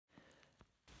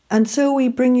And so we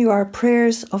bring you our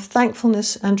prayers of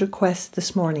thankfulness and request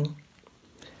this morning.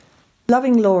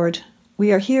 Loving Lord,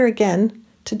 we are here again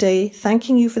today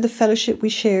thanking you for the fellowship we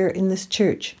share in this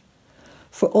church,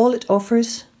 for all it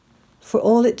offers, for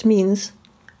all it means,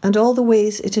 and all the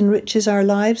ways it enriches our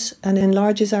lives and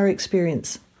enlarges our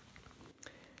experience.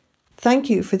 Thank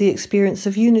you for the experience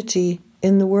of unity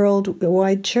in the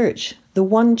worldwide church, the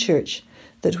one church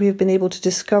that we have been able to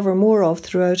discover more of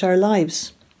throughout our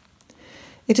lives.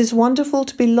 It is wonderful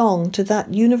to belong to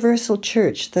that universal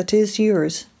church that is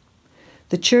yours,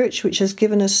 the church which has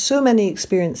given us so many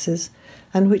experiences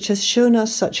and which has shown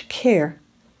us such care,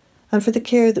 and for the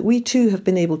care that we too have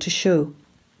been able to show.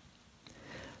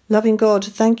 Loving God,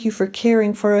 thank you for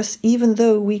caring for us even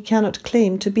though we cannot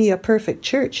claim to be a perfect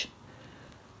church.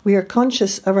 We are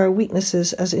conscious of our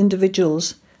weaknesses as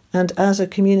individuals and as a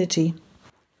community.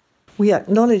 We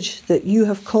acknowledge that you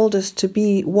have called us to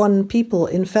be one people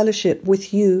in fellowship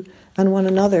with you and one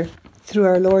another through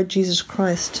our Lord Jesus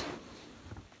Christ.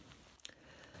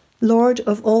 Lord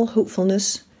of all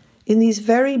hopefulness, in these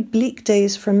very bleak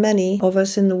days for many of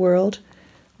us in the world,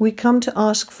 we come to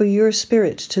ask for your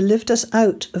Spirit to lift us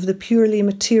out of the purely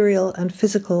material and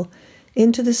physical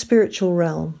into the spiritual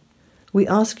realm. We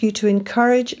ask you to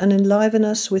encourage and enliven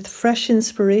us with fresh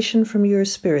inspiration from your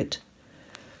Spirit.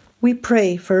 We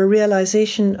pray for a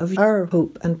realization of our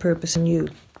hope and purpose in you.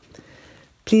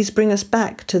 Please bring us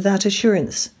back to that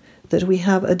assurance that we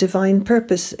have a divine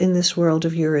purpose in this world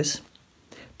of yours.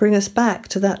 Bring us back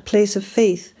to that place of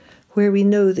faith where we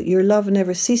know that your love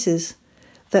never ceases,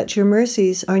 that your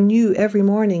mercies are new every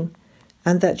morning,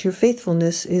 and that your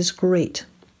faithfulness is great.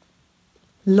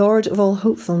 Lord of all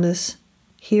hopefulness,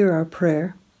 hear our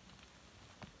prayer.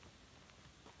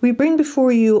 We bring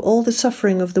before you all the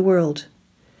suffering of the world,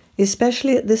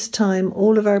 especially at this time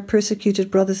all of our persecuted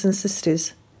brothers and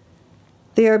sisters.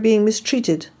 They are being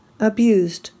mistreated,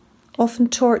 abused, often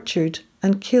tortured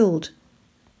and killed,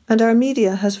 and our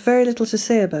media has very little to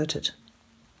say about it.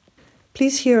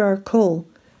 Please hear our call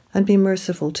and be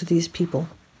merciful to these people.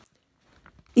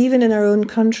 Even in our own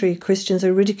country, Christians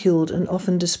are ridiculed and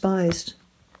often despised.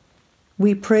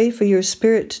 We pray for your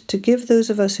Spirit to give those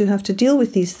of us who have to deal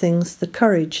with these things the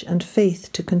courage and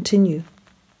faith to continue.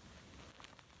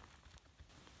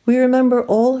 We remember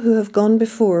all who have gone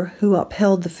before who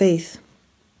upheld the faith,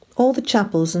 all the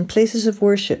chapels and places of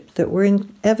worship that were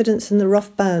in evidence in the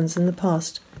rough bounds in the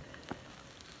past.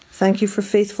 Thank you for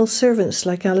faithful servants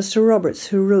like Alistair Roberts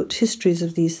who wrote histories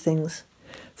of these things,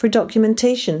 for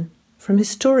documentation from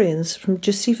historians from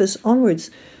Josephus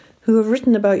onwards who have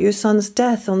written about your Son's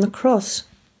death on the cross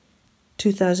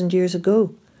 2,000 years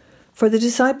ago, for the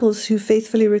disciples who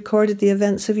faithfully recorded the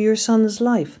events of your Son's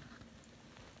life,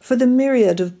 for the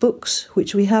myriad of books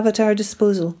which we have at our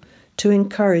disposal to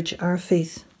encourage our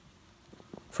faith,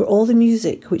 for all the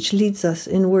music which leads us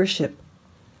in worship,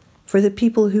 for the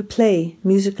people who play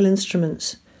musical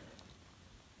instruments,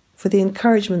 for the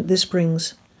encouragement this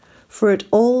brings. For it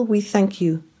all we thank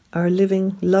you, our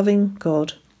living, loving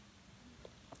God.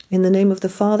 In the name of the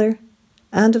Father,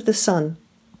 and of the Son,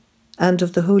 and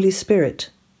of the Holy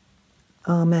Spirit.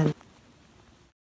 Amen.